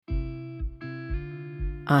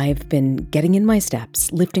I've been getting in my steps,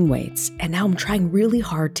 lifting weights, and now I'm trying really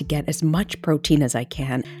hard to get as much protein as I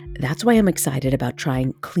can. That's why I'm excited about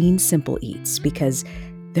trying Clean Simple Eats, because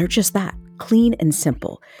they're just that, clean and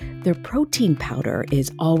simple. Their protein powder is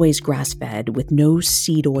always grass-fed with no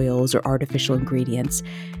seed oils or artificial ingredients.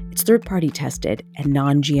 It's third-party tested and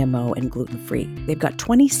non-GMO and gluten-free. They've got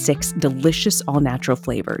 26 delicious all-natural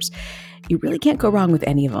flavors. You really can't go wrong with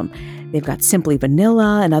any of them. They've got Simply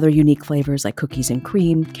Vanilla and other unique flavors like cookies and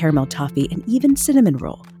cream, caramel toffee, and even cinnamon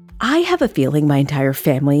roll. I have a feeling my entire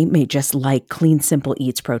family may just like Clean Simple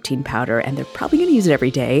Eats protein powder, and they're probably going to use it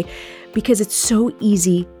every day because it's so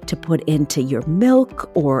easy to put into your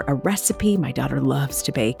milk or a recipe my daughter loves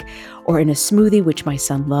to bake, or in a smoothie which my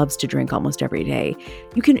son loves to drink almost every day.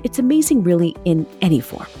 It's amazing really in any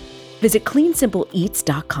form. Visit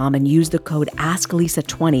cleansimpleeats.com and use the code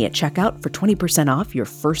AskLisa20 at checkout for 20% off your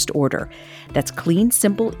first order. That's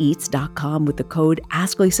cleansimpleeats.com with the code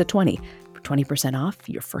AskLisa20 for 20% off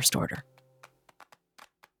your first order.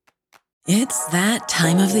 It's that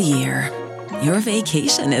time of the year. Your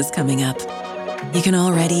vacation is coming up. You can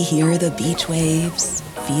already hear the beach waves,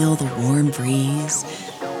 feel the warm breeze,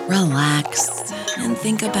 relax, and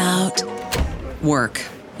think about work.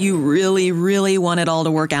 You really, really want it all to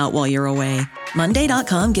work out while you're away.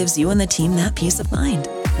 Monday.com gives you and the team that peace of mind.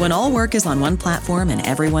 When all work is on one platform and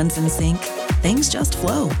everyone's in sync, things just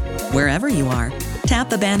flow. Wherever you are, tap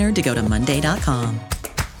the banner to go to Monday.com.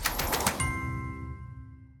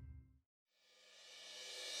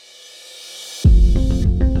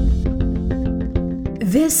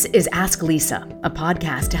 This is Ask Lisa, a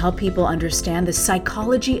podcast to help people understand the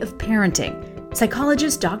psychology of parenting.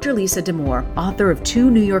 Psychologist Dr. Lisa Damour, author of 2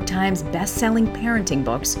 New York Times best-selling parenting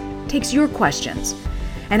books, takes your questions.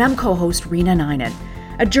 And I'm co-host Rena Ninan,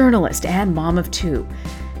 a journalist and mom of 2.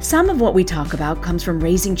 Some of what we talk about comes from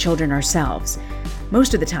raising children ourselves.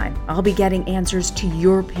 Most of the time, I'll be getting answers to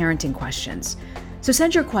your parenting questions. So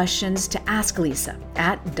send your questions to Ask Lisa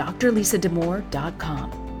at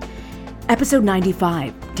drlisadamour.com. Episode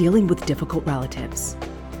 95, Dealing with Difficult Relatives.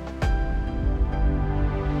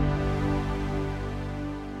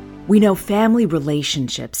 We know family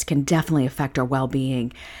relationships can definitely affect our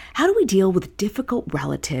well-being. How do we deal with difficult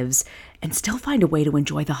relatives and still find a way to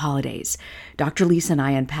enjoy the holidays? Dr. Lisa and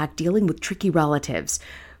I unpack dealing with tricky relatives.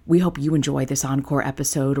 We hope you enjoy this encore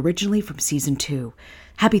episode, originally from season 2.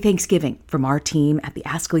 Happy Thanksgiving from our team at the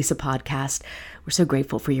Ask Lisa podcast. We're so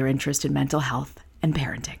grateful for your interest in mental health and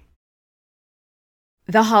parenting.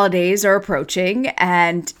 The holidays are approaching,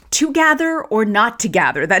 and to gather or not to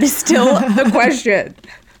gather, that is still a question.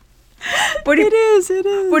 It is.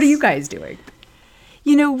 What are you guys doing?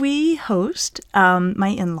 You know, we host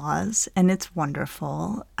my in-laws, and it's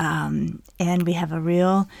wonderful. And we have a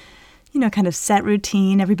real, kind of set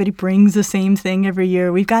routine. Everybody brings the same thing every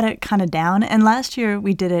year. We've got it kind of down. And last year,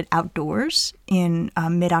 we did it outdoors in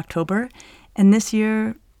mid-October. And this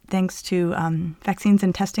year, thanks to vaccines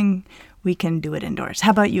and testing, we can do it indoors.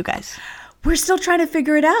 How about you guys? We're still trying to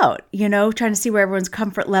figure it out, trying to see where everyone's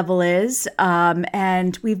comfort level is.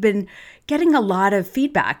 And we've been getting a lot of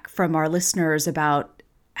feedback from our listeners about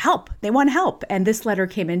help. They want help. And this letter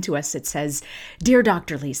came into us. It says, "Dear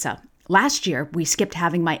Dr. Lisa, last year we skipped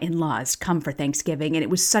having my in-laws come for Thanksgiving, and it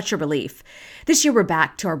was such a relief. This year we're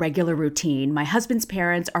back to our regular routine. My husband's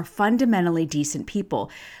parents are fundamentally decent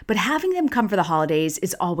people, but having them come for the holidays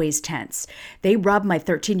is always tense. They rub my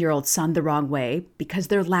 13-year-old son the wrong way because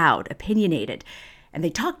they're loud, opinionated, and they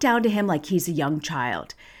talk down to him like he's a young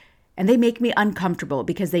child. And they make me uncomfortable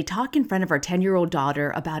because they talk in front of our 10-year-old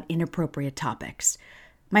daughter about inappropriate topics.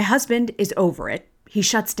 My husband is over it. He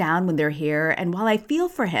shuts down when they're here, and while I feel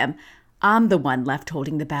for him, I'm the one left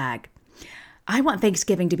holding the bag. I want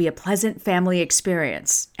Thanksgiving to be a pleasant family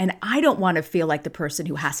experience, and I don't want to feel like the person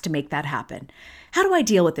who has to make that happen. How do I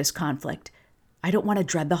deal with this conflict? I don't want to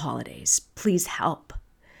dread the holidays. Please help."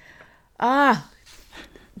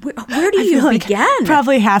 Where do you begin?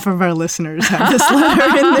 Probably half of our listeners have this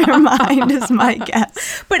letter in their mind, is my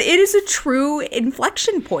guess. But it is a true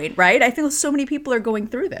inflection point, right? I feel so many people are going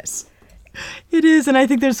through this. It is, and I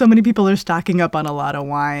think there's so many people are stocking up on a lot of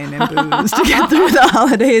wine and booze to get through the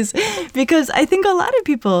holidays, because I think a lot of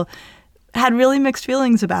people had really mixed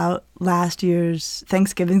feelings about last year's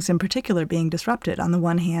Thanksgivings in particular being disrupted. On the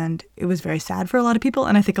one hand, it was very sad for a lot of people,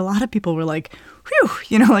 and I think a lot of people were like, whew,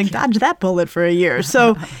 dodge that bullet for a year.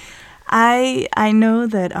 So I know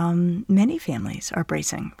that many families are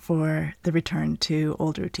bracing for the return to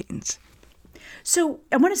old routines. So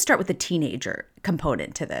I want to start with the teenager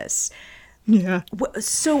component to this. Yeah.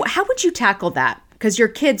 So how would you tackle that Because your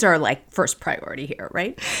kids are like first priority here,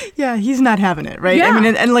 right? Yeah, he's not having it, right? Yeah. I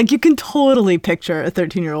mean, and like you can totally picture a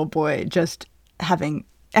 13-year-old boy just having,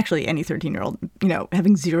 actually any 13-year-old,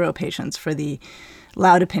 having zero patience for the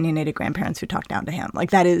loud, opinionated grandparents who talk down to him.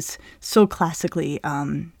 Like that is so classically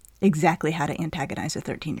exactly how to antagonize a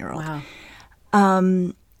 13-year-old. Wow.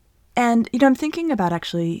 And, I'm thinking about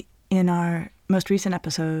actually in our most recent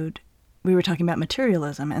episode, we were talking about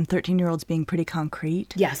materialism and 13-year-olds being pretty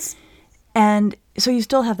concrete. Yes. And so you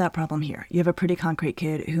still have that problem here. You have a pretty concrete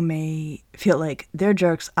kid who may feel like they're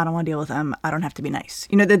jerks. I don't want to deal with them. I don't have to be nice.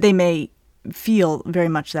 That they may feel very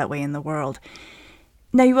much that way in the world.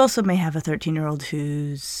 Now, you also may have a 13-year-old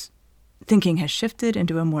whose thinking has shifted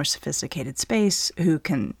into a more sophisticated space, who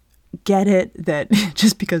can get it that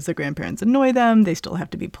just because the grandparents annoy them, they still have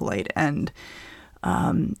to be polite and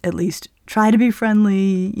at least try to be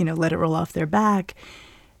friendly, let it roll off their back.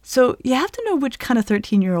 So you have to know which kind of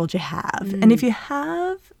 13-year-old you have. And if you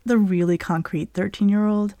have the really concrete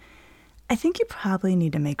 13-year-old, I think you probably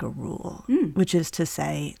need to make a rule, which is to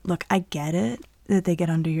say, look, I get it that they get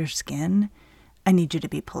under your skin. I need you to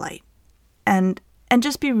be polite. And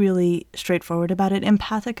just be really straightforward about it,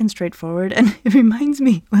 empathic and straightforward. And it reminds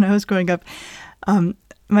me, when I was growing up, I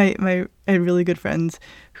had really good friends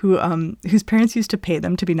whose parents used to pay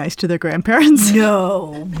them to be nice to their grandparents.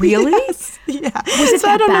 No, really? Yes. Yeah. Was it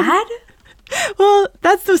that bad? Well,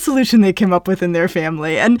 that's the solution they came up with in their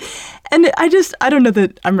family. And I don't know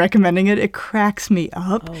that I'm recommending it. It cracks me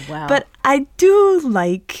up. Oh, wow. But I do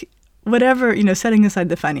like whatever, setting aside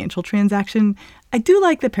the financial transaction, I do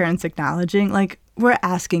like the parents acknowledging, like, we're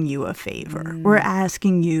asking you a favor. We're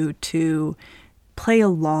asking you to play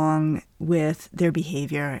along with their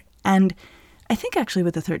behavior. And I think actually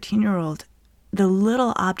with the 13-year-old, the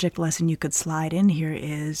little object lesson you could slide in here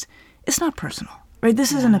is it's not personal, right?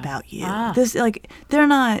 This isn't about you. This, like, they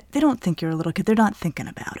don't think you're a little kid. They're not thinking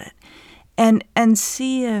about it. And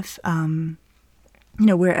see if,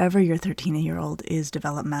 wherever your 13-year-old is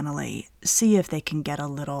developmentally, see if they can get a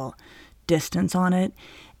little distance on it.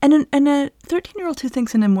 And a 13-year-old who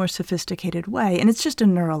thinks in a more sophisticated way, and it's just a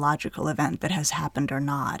neurological event that has happened or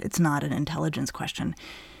not, it's not an intelligence question.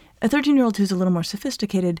 A 13-year-old who's a little more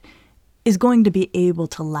sophisticated is going to be able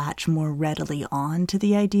to latch more readily on to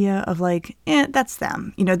the idea of like, that's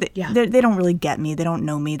them. They don't really get me. They don't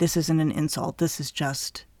know me. This isn't an insult. This is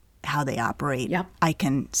just how they operate. Yep. I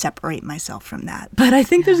can separate myself from that. But I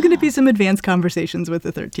think there's going to be some advanced conversations with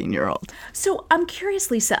the 13-year-old. So I'm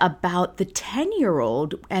curious, Lisa, about the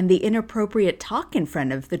 10-year-old and the inappropriate talk in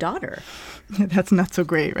front of the daughter. That's not so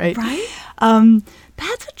great, right? Right?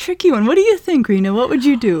 That's a tricky one. What do you think, Rena? What would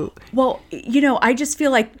you do? Well, I just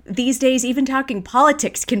feel like these days, even talking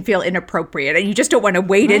politics can feel inappropriate, and you just don't want to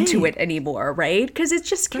wade into it anymore, right? Because it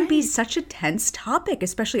just can be such a tense topic,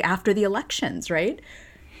 especially after the elections, right?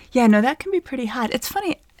 Yeah, no, that can be pretty hot. It's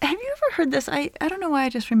funny. Have you ever heard this? I don't know why I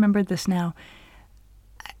just remembered this now.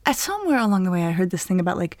 Somewhere along the way, I heard this thing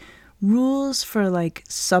about like rules for like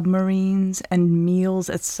submarines and meals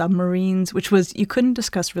at submarines, which was you couldn't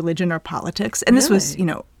discuss religion or politics. And this was,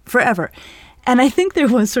 forever. And I think there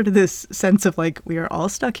was sort of this sense of like, we are all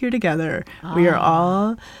stuck here together. We are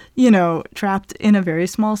all, trapped in a very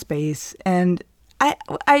small space. And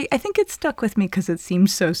I think it stuck with me because it seemed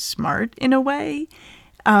so smart in a way.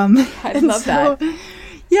 I love that.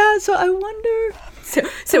 Yeah, so I wonder.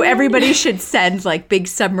 So everybody should send like big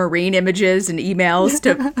submarine images and emails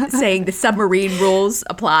to saying the submarine rules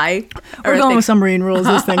apply. We're going with submarine rules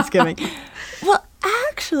this Thanksgiving. Well,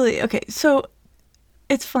 actually, okay, so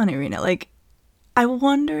it's funny, Rena. Like, I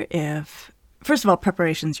wonder if, first of all,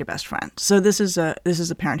 preparation's your best friend. So this is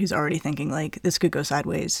a parent who's already thinking like this could go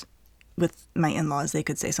sideways with my in-laws. They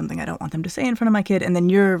could say something I don't want them to say in front of my kid. And then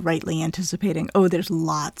you're rightly anticipating, there's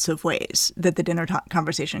lots of ways that the dinner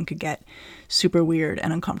conversation could get super weird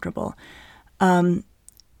and uncomfortable.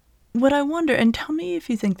 What I wonder, and tell me if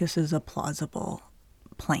you think this is a plausible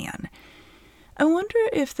plan, I wonder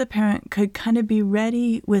if the parent could kind of be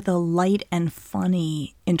ready with a light and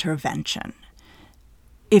funny intervention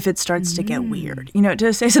if it starts to get weird.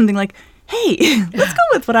 To say something like, hey, let's go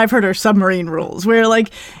with what I've heard are submarine rules, where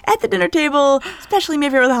like at the dinner table, especially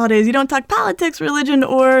maybe over the holidays, you don't talk politics, religion,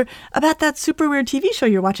 or about that super weird TV show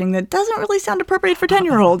you're watching that doesn't really sound appropriate for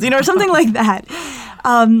 10-year-olds, or something like that.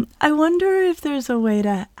 I wonder if there's a way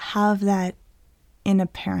to have that in a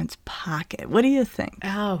parent's pocket. What do you think?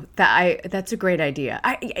 Oh, that's a great idea.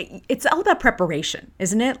 It's all about preparation,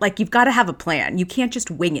 isn't it? Like you've got to have a plan. You can't just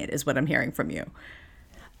wing it, is what I'm hearing from you.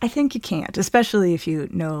 I think you can't, especially if you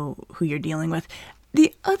know who you're dealing with.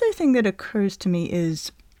 The other thing that occurs to me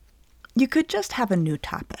is you could just have a new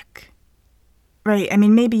topic. Right. I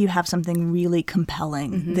mean, maybe you have something really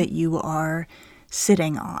compelling that you are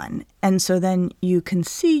sitting on. And so then you can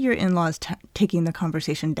see your in-laws taking the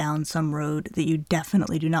conversation down some road that you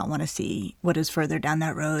definitely do not want to see what is further down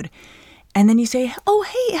that road. And then you say, oh,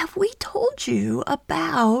 hey, have we told you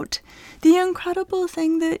about the incredible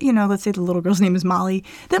thing that, let's say the little girl's name is Molly,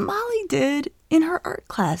 that Molly did in her art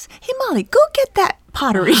class? Hey, Molly, go get that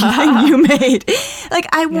pottery thing you made. Like,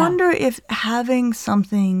 I wonder if having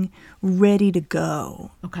something ready to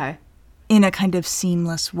go. Okay. In a kind of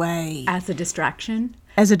seamless way. As a distraction?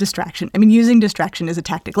 As a distraction. I mean, using distraction as a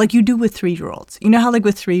tactic, like you do with 3-year-olds. You know how, like,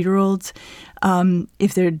 with 3-year-olds,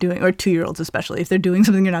 if they're doing, or 2-year-olds especially, if they're doing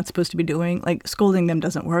something they're not supposed to be doing, like scolding them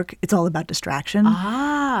doesn't work. It's all about distraction.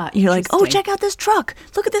 You're like, oh, check out this truck.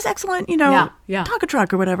 Look at this excellent, Tonka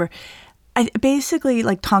truck or whatever. I basically,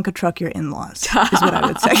 like, Tonka truck your in-laws is what I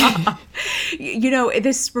would say.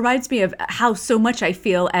 This reminds me of how so much I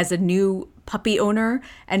feel as a new puppy owner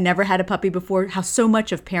and never had a puppy before, how so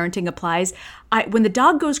much of parenting applies. When the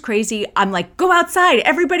dog goes crazy, I'm like, go outside,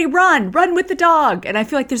 everybody run with the dog. And I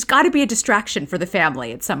feel like there's got to be a distraction for the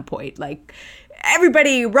family at some point. Like,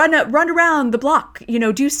 everybody run around the block,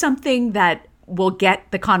 do something that will get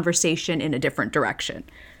the conversation in a different direction.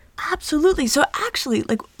 Absolutely. So actually,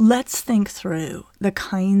 like, let's think through the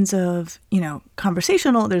kinds of,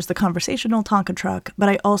 there's the conversational Tonka truck, but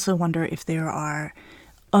I also wonder if there are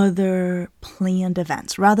other planned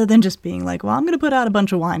events rather than just being like, well, I'm going to put out a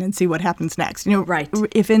bunch of wine and see what happens next. Right.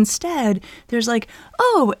 If instead there's like,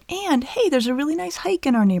 oh, and hey, there's a really nice hike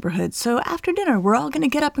in our neighborhood. So after dinner, we're all going to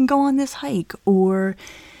get up and go on this hike. Or,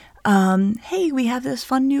 hey, we have this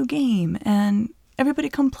fun new game and everybody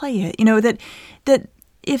come play it. That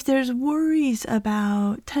if there's worries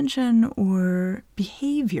about tension or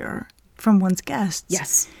behavior from one's guests,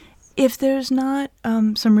 yes, if there's not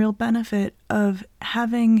some real benefit of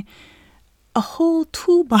having a whole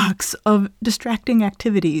toolbox of distracting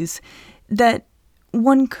activities that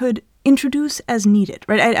one could introduce as needed,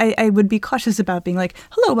 right? I would be cautious about being like,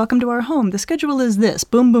 hello, welcome to our home. The schedule is this.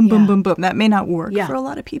 Boom, boom, boom, boom, boom. That may not work for a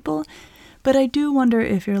lot of people. But I do wonder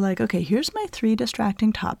if you're like, okay, here's my 3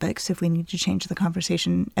 distracting topics if we need to change the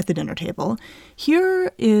conversation at the dinner table.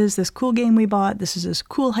 Here is this cool game we bought. This is this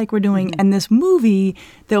cool hike we're doing. And this movie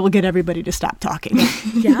that will get everybody to stop talking.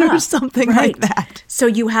 Or something like that. So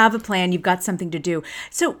you have a plan. You've got something to do.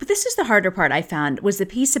 So this is the harder part I found was the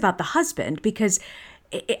piece about the husband, because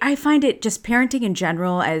I find it just parenting in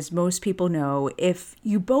general, as most people know, if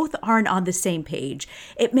you both aren't on the same page,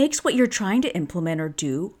 it makes what you're trying to implement or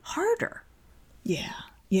do harder.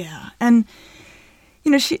 Yeah. And,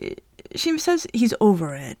 she says he's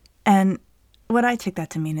over it. And what I take that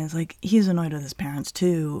to mean is, like, he's annoyed with his parents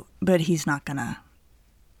too, but he's not going to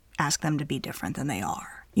ask them to be different than they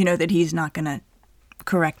are. That he's not going to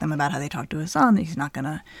correct them about how they talk to his son, that he's not going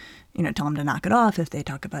to, tell them to knock it off if they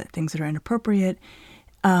talk about things that are inappropriate.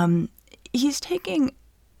 He's taking,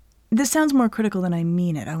 this sounds more critical than I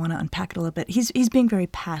mean it. I want to unpack it a little bit. He's being very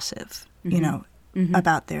passive,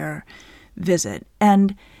 about their visit.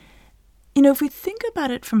 And, if we think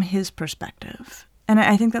about it from his perspective, and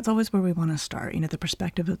I think that's always where we want to start, the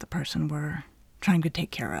perspective of the person we're trying to take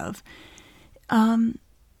care of,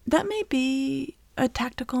 that may be a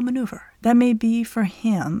tactical maneuver. That may be for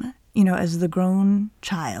him, as the grown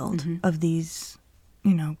child of these,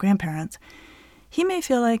 grandparents, he may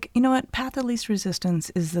feel like, path of least resistance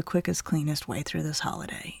is the quickest, cleanest way through this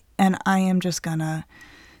holiday. And I am just going to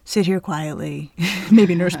sit here quietly,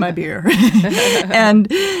 maybe nurse my beer,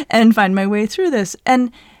 and find my way through this.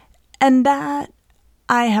 And that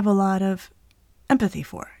I have a lot of empathy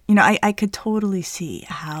for. I could totally see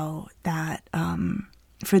how that,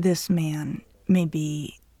 for this man, may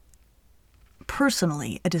be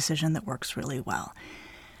personally a decision that works really well.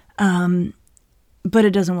 But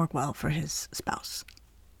it doesn't work well for his spouse.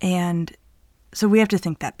 And so we have to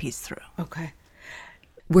think that piece through. Okay.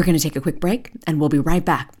 We're going to take a quick break, and we'll be right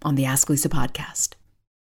back on the Ask Lisa podcast.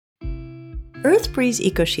 Earth Breeze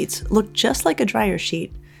Eco Sheets look just like a dryer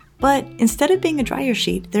sheet, but instead of being a dryer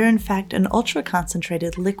sheet, they're in fact an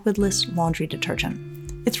ultra-concentrated liquidless laundry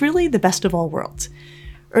detergent. It's really the best of all worlds.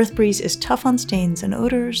 Earth Breeze is tough on stains and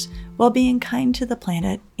odors while being kind to the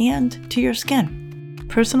planet and to your skin.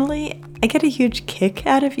 Personally, I get a huge kick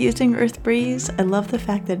out of using Earth Breeze. I love the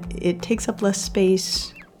fact that it takes up less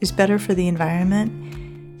space, is better for the environment,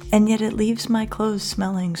 and yet it leaves my clothes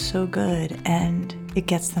smelling so good and it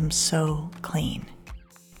gets them so clean.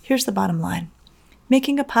 Here's the bottom line.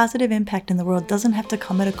 Making a positive impact in the world doesn't have to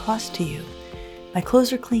come at a cost to you. My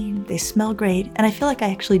clothes are clean, they smell great, and I feel like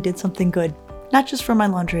I actually did something good, not just for my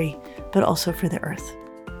laundry, but also for the earth.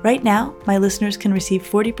 Right now, my listeners can receive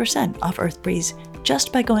 40% off EarthBreeze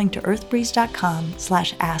just by going to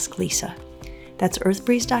earthbreeze.com/asklisa. That's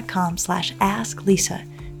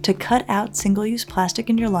earthbreeze.com/asklisa to cut out single-use plastic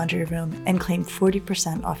in your laundry room and claim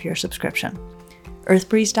 40% off your subscription.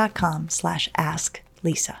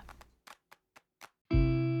 earthbreeze.com/asklisa.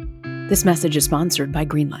 This message is sponsored by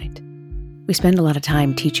Greenlight. We spend a lot of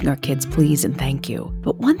time teaching our kids please and thank you,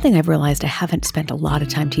 but one thing I've realized I haven't spent a lot of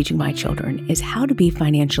time teaching my children is how to be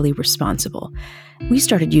financially responsible. We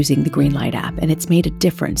started using the Greenlight app, and it's made a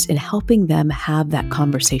difference in helping them have that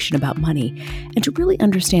conversation about money and to really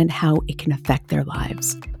understand how it can affect their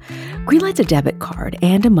lives. Greenlight's a debit card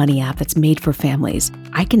and a money app that's made for families.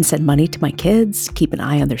 I can send money to my kids, keep an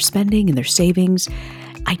eye on their spending and their savings.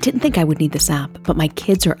 I didn't think I would need this app, but my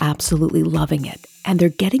kids are absolutely loving it, and they're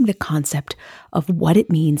getting the concept of what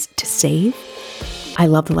it means to save. I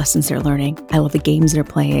love the lessons they're learning. I love the games they're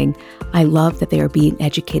playing. I love that they are being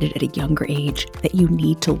educated at a younger age, that you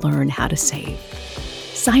need to learn how to save.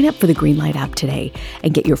 Sign up for the Greenlight app today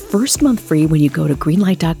and get your first month free when you go to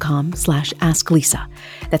greenlight.com/asklisa.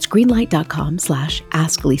 That's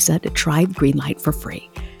greenlight.com/asklisa to try Greenlight for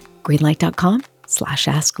free.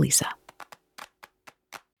 greenlight.com/asklisa.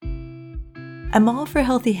 I'm all for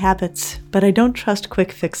healthy habits, but I don't trust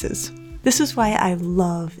quick fixes. This is why I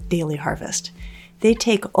love Daily Harvest. They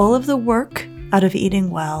take all of the work out of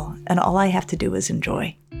eating well, and all I have to do is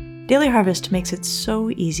enjoy. Daily Harvest makes it so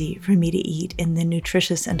easy for me to eat in the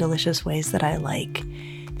nutritious and delicious ways that I like.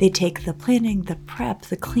 They take the planning, the prep,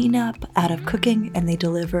 the cleanup out of cooking, and they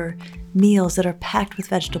deliver meals that are packed with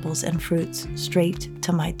vegetables and fruits straight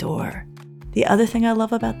to my door. The other thing I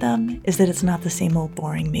love about them is that it's not the same old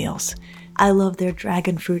boring meals. I love their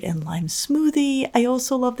dragon fruit and lime smoothie. I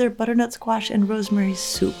also love their butternut squash and rosemary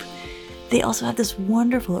soup. They also have this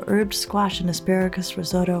wonderful herbed squash and asparagus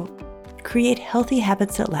risotto. Create healthy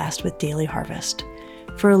habits that last with Daily Harvest.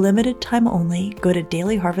 For a limited time only, go to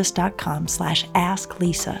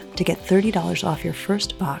dailyharvest.com/asklisa to get $30 off your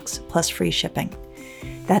first box plus free shipping.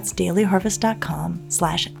 That's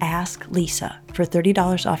dailyharvest.com/asklisa for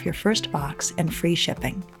 $30 off your first box and free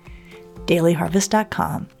shipping.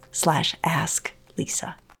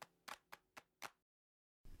 dailyharvest.com/asklisa.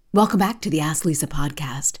 Welcome back to the Ask Lisa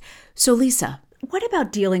podcast. So Lisa, what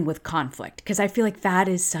about dealing with conflict? Because I feel like that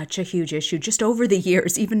is such a huge issue just over the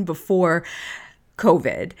years, even before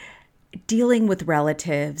COVID. Dealing with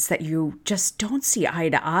relatives that you just don't see eye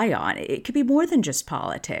to eye on. It could be more than just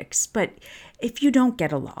politics, but if you don't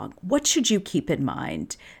get along, what should you keep in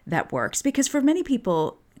mind that works? Because for many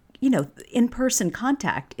people, you know, in-person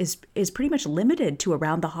contact is pretty much limited to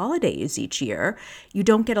around the holidays each year. You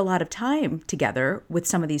don't get a lot of time together with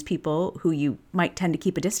some of these people who you might tend to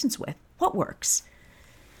keep a distance with. What works?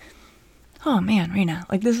 Oh man, Rena,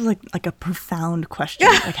 like this is like a profound question.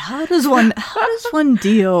 Like how does one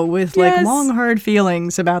deal with like long hard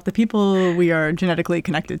feelings about the people we are genetically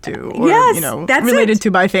connected to or related to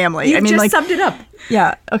by family? You just summed it up.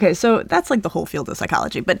 Yeah. Okay, so that's like the whole field of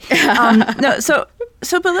psychology. But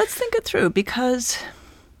but let's think it through, because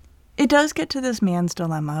it does get to this man's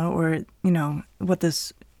dilemma, or what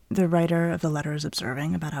the writer of the letter is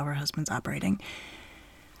observing about how her husband's operating.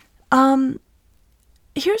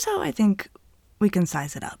 Here's how I think we can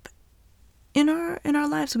size it up. In our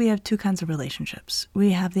lives, we have two kinds of relationships.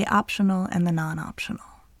 We have the optional and the non-optional.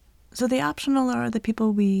 So the optional are the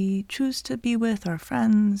people we choose to be with, our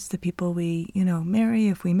friends, the people we, marry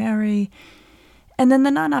if we marry. And then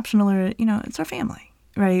the non-optional are, it's our family,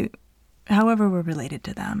 right? However we're related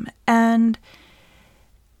to them. And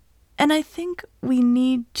I think we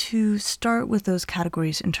need to start with those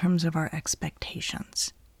categories in terms of our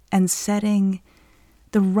expectations and setting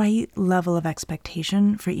the right level of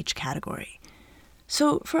expectation for each category.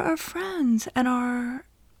 So for our friends and our,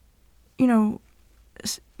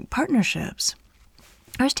 partnerships,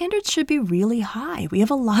 our standards should be really high. We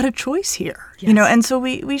have a lot of choice here, and so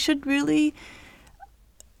we should really,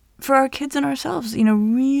 for our kids and ourselves,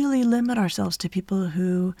 really limit ourselves to people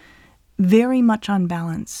who very much on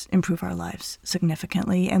balance improve our lives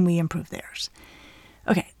significantly, and we improve theirs.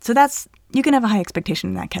 Okay, so you can have a high expectation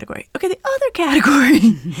in that category. Okay, the other category,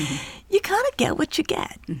 you kind of get what you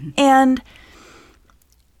get. Mm-hmm. And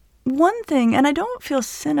one thing, and I don't feel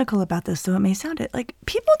cynical about this, though it may sound it, like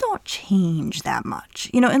people don't change that much.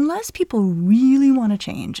 Unless people really want to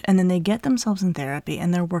change and then they get themselves in therapy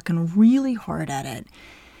and they're working really hard at it,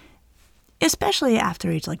 especially after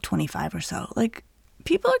age like 25 or so, like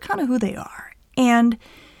people are kind of who they are. And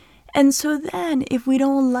so then if we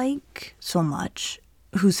don't like so much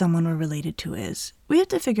who someone we're related to is, we have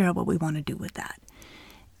to figure out what we want to do with that.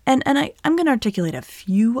 And I'm going to articulate a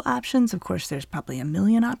few options. Of course, there's probably a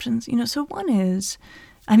million options. So one is,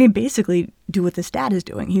 basically do what this dad is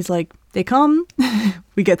doing. He's like, they come,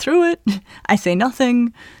 we get through it, I say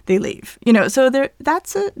nothing, they leave. So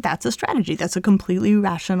that's a strategy. That's a completely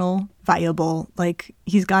rational, viable, like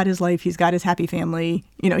he's got his life, he's got his happy family,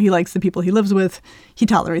 he likes the people he lives with, he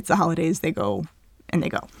tolerates the holidays, they go and they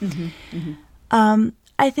go.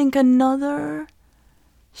 I think another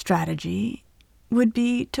strategy would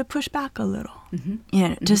be to push back a little,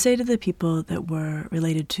 to say to the people that we're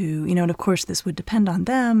related to, and of course this would depend on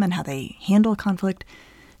them and how they handle conflict,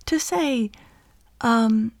 to say,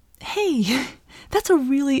 hey, that's a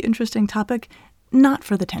really interesting topic, not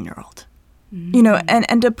for the 10-year-old,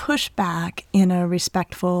 and to push back in a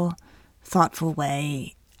respectful, thoughtful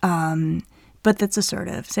way, but that's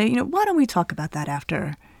assertive. Say, why don't we talk about that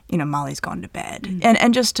after, Molly's gone to bed,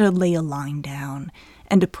 and just to lay a line down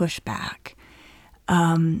and to push back.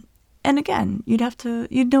 And again,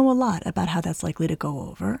 you'd know a lot about how that's likely to go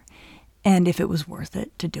over and if it was worth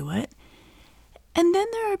it to do it. And then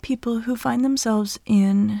there are people who find themselves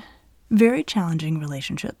in very challenging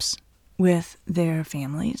relationships with their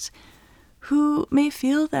families who may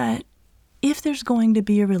feel that if there's going to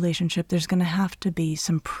be a relationship, there's going to have to be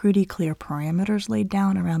some pretty clear parameters laid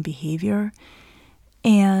down around behavior,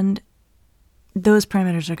 and those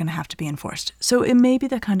parameters are going to have to be enforced. So it may be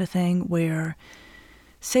the kind of thing where,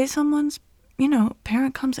 say someone's,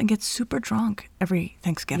 parent comes and gets super drunk every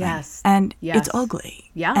Thanksgiving. Yes. And yes. It's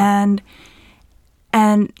ugly. Yeah. And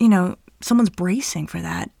someone's bracing for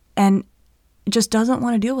that and just doesn't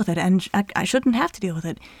want to deal with it. And I shouldn't have to deal with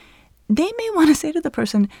it. They may want to say to the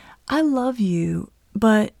person, I love you,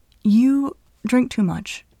 but you drink too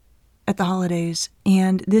much at the holidays.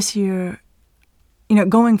 And this year,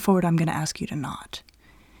 going forward, I'm going to ask you to not.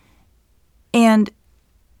 And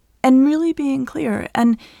really being clear.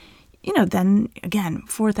 And, then again,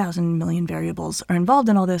 4,000 million variables are involved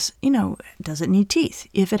in all this. Does it need teeth?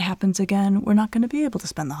 If it happens again, we're not going to be able to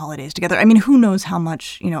spend the holidays together. Who knows how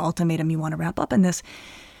much, ultimatum you want to wrap up in this.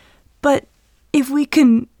 But if we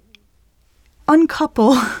can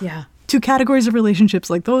uncouple two categories of relationships,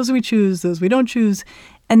 like those we choose, those we don't choose,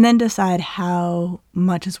 and then decide how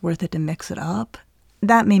much it's worth it to mix it up,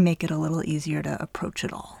 that may make it a little easier to approach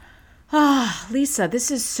it all. Lisa, this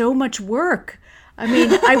is so much work.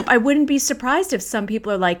 I wouldn't be surprised if some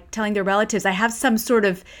people are like telling their relatives, I have some sort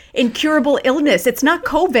of incurable illness. It's not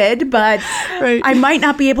COVID, but right. I might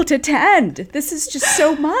not be able to attend. This is just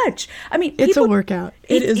so much. It's a workout.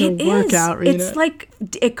 It is a workout, Rena. It's like,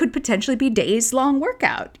 it could potentially be days-long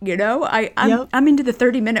workout, I'm into the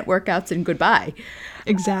 30-minute workouts and goodbye.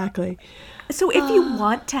 Exactly. So if you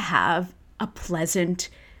want to have a pleasant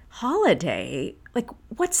holiday, like,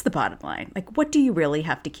 what's the bottom line? Like, what do you really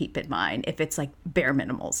have to keep in mind if it's like bare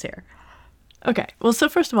minimals here? Okay. Well, so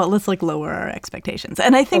first of all, let's lower our expectations.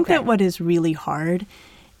 And I think that what is really hard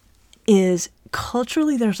is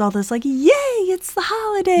culturally there's all this yay, it's the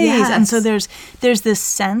holidays. Yes. And so there's this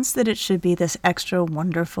sense that it should be this extra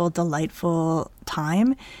wonderful, delightful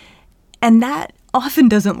time. And that often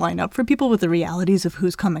doesn't line up for people with the realities of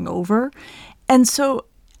who's coming over. And so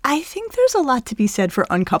I think there's a lot to be said for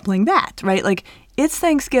uncoupling that, right? It's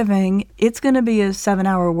Thanksgiving, it's going to be a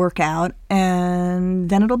 7-hour workout, and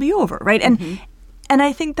then it'll be over, right? And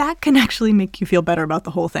I think that can actually make you feel better about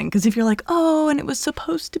the whole thing. Because if you're like, oh, and it was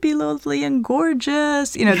supposed to be lovely and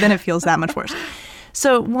gorgeous, then it feels that much worse.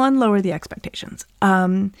 So one, lower the expectations.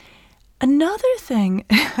 Another thing,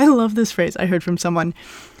 I love this phrase I heard from someone.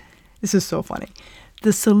 This is so funny.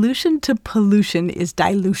 The solution to pollution is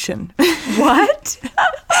dilution. What?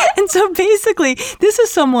 And so basically, this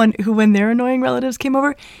is someone who, when their annoying relatives came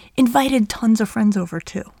over, invited tons of friends over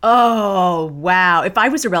too. Oh, wow. If I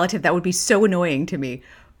was a relative, that would be so annoying to me.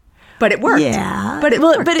 But it worked. Yeah. But it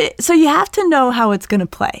worked. So you have to know how it's going to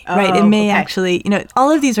play, right? It may actually, all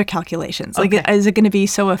of these are calculations. Is it going to be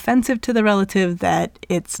so offensive to the relative that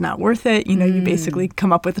it's not worth it? You basically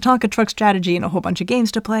come up with a Tonka truck strategy and a whole bunch of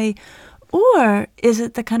games to play. Or is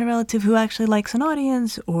it the kind of relative who actually likes an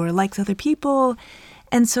audience or likes other people?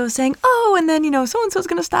 And so saying, oh, and then, so-and-so's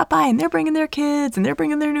going to stop by and they're bringing their kids and they're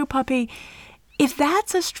bringing their new puppy. If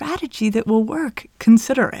that's a strategy that will work,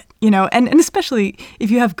 consider it, and especially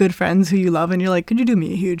if you have good friends who you love and you're like, could you do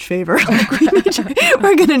me a huge favor?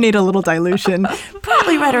 We're going to need a little dilution,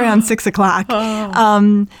 probably right around 6 o'clock.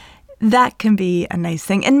 That can be a nice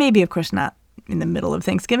thing. And maybe, of course, not in the middle of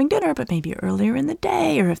Thanksgiving dinner, but maybe earlier in the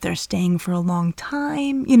day, or if they're staying for a long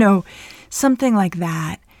time, something like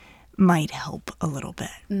that might help a little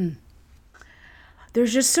bit.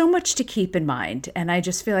 There's just so much to keep in mind. And I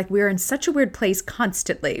just feel like we're in such a weird place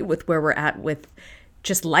constantly with where we're at with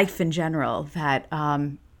just life in general, that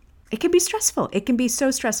it can be stressful. It can be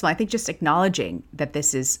so stressful. I think just acknowledging that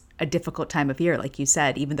this is a difficult time of year, like you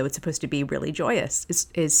said, even though it's supposed to be really joyous,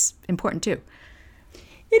 is important too.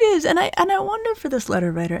 It is. And I wonder for this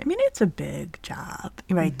letter writer, I mean, it's a big job,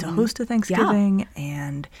 right? To host a Thanksgiving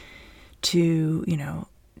and to,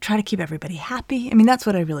 try to keep everybody happy. I mean, that's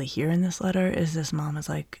what I really hear in this letter is this mom is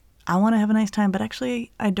like, I want to have a nice time, but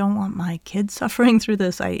actually I don't want my kids suffering through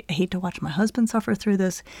this. I hate to watch my husband suffer through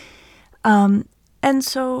this. And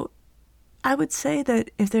so I would say that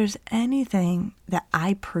if there's anything that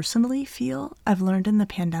I personally feel I've learned in the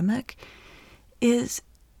pandemic is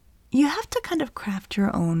you have to kind of craft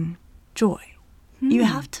your own joy. You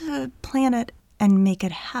have to plan it and make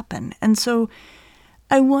it happen. And so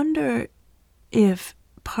I wonder if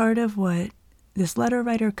part of what this letter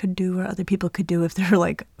writer could do or other people could do if they're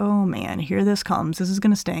like, oh man, here this comes, this is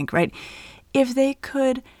going to stink, right? If they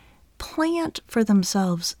could plant for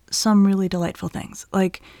themselves some really delightful things,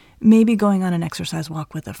 like maybe going on an exercise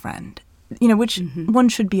walk with a friend, which one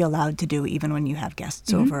should be allowed to do even when you have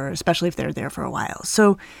guests over, especially if they're there for a while.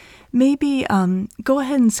 So maybe go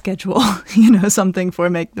ahead and schedule, something for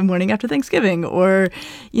the morning after Thanksgiving or,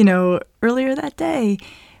 earlier that day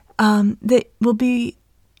that will be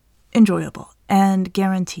enjoyable and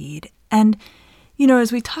guaranteed. And,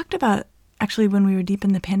 as we talked about actually when we were deep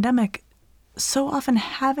in the pandemic, so often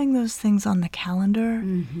having those things on the calendar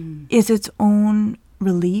is its own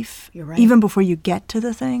relief, You're right. even before you get to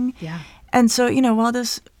the thing. Yeah. And so, while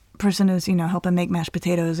this person is, helping make mashed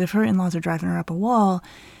potatoes, if her in-laws are driving her up a wall,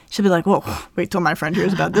 she'll be like, whoa, wait till my friend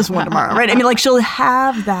hears about this one tomorrow, right? I mean, she'll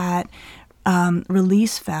have that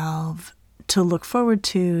release valve to look forward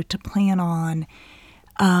to plan on.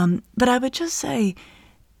 But I would just say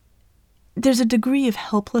there's a degree of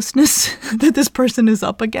helplessness that this person is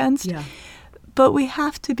up against. Yeah. But we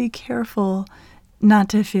have to be careful not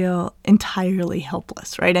to feel entirely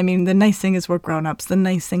helpless, right? I mean, the nice thing is we're grown-ups. The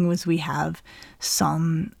nice thing was we have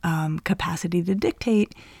some capacity to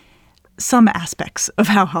dictate some aspects of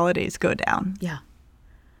how holidays go down. Yeah.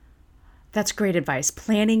 That's great advice.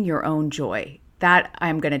 Planning your own joy. That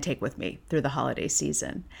I'm going to take with me through the holiday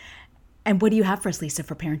season. And what do you have for us, Lisa,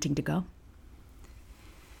 for Parenting to Go?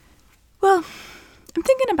 Well, I'm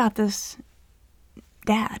thinking about this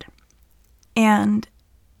dad. And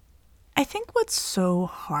I think what's so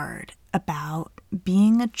hard about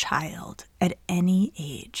being a child at any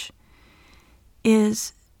age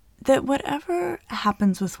is that whatever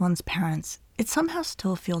happens with one's parents, it somehow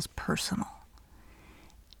still feels personal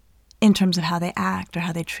in terms of how they act or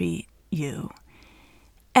how they treat you.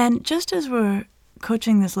 And just as we're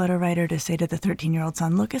coaching this letter writer to say to the 13-year-old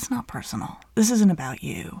son, look, it's not personal. This isn't about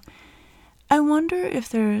you. I wonder if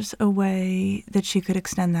there's a way that she could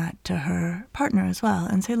extend that to her partner as well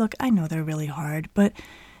and say, look, I know they're really hard, but,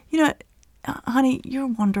 honey, you're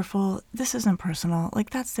wonderful. This isn't personal.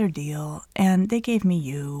 That's their deal. And they gave me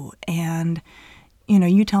you. And,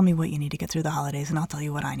 you tell me what you need to get through the holidays, and I'll tell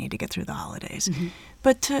you what I need to get through the holidays.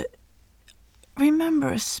 But to remember,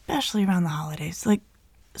 especially around the holidays,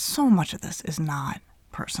 so much of this is not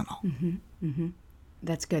personal.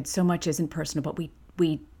 That's good. So much isn't personal, but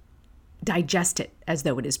we digest it as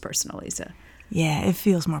though it is personal, Lisa. Yeah, it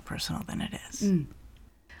feels more personal than it is.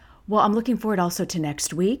 Well, I'm looking forward also to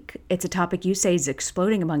next week. It's a topic you say is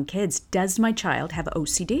exploding among kids. Does my child have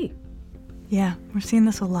OCD? Yeah, we're seeing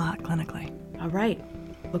this a lot clinically. All right.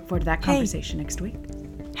 Look forward to that conversation next week.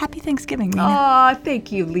 Happy Thanksgiving, Mina. Oh,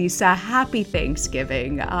 thank you, Lisa. Happy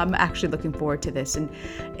Thanksgiving. I'm actually looking forward to this. And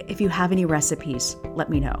if you have any recipes, let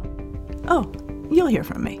me know. Oh, you'll hear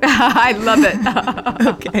from me. I love it.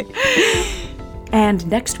 Okay. And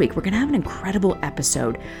next week, we're going to have an incredible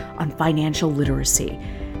episode on financial literacy.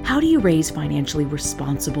 How do you raise financially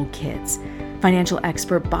responsible kids? Financial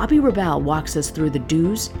expert Bobby Rebell walks us through the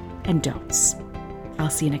do's and don'ts. I'll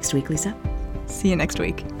see you next week, Lisa. See you next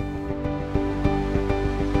week.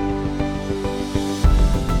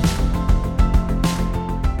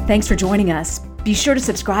 Thanks for joining us. Be sure to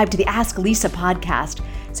subscribe to the Ask Lisa podcast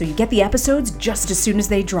so you get the episodes just as soon as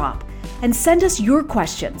they drop. And send us your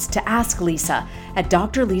questions to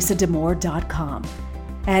AskLisa@drlisadamour.com.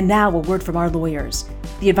 And now a word from our lawyers.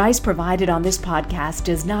 The advice provided on this podcast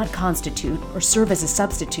does not constitute or serve as a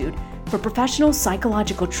substitute for professional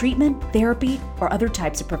psychological treatment, therapy, or other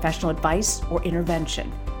types of professional advice or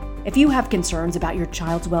intervention. If you have concerns about your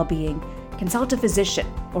child's well-being, consult a physician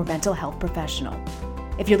or mental health professional.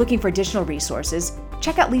 If you're looking for additional resources,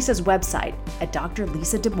 check out Lisa's website at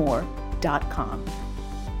drlisadamour.com.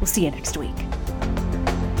 We'll see you next week.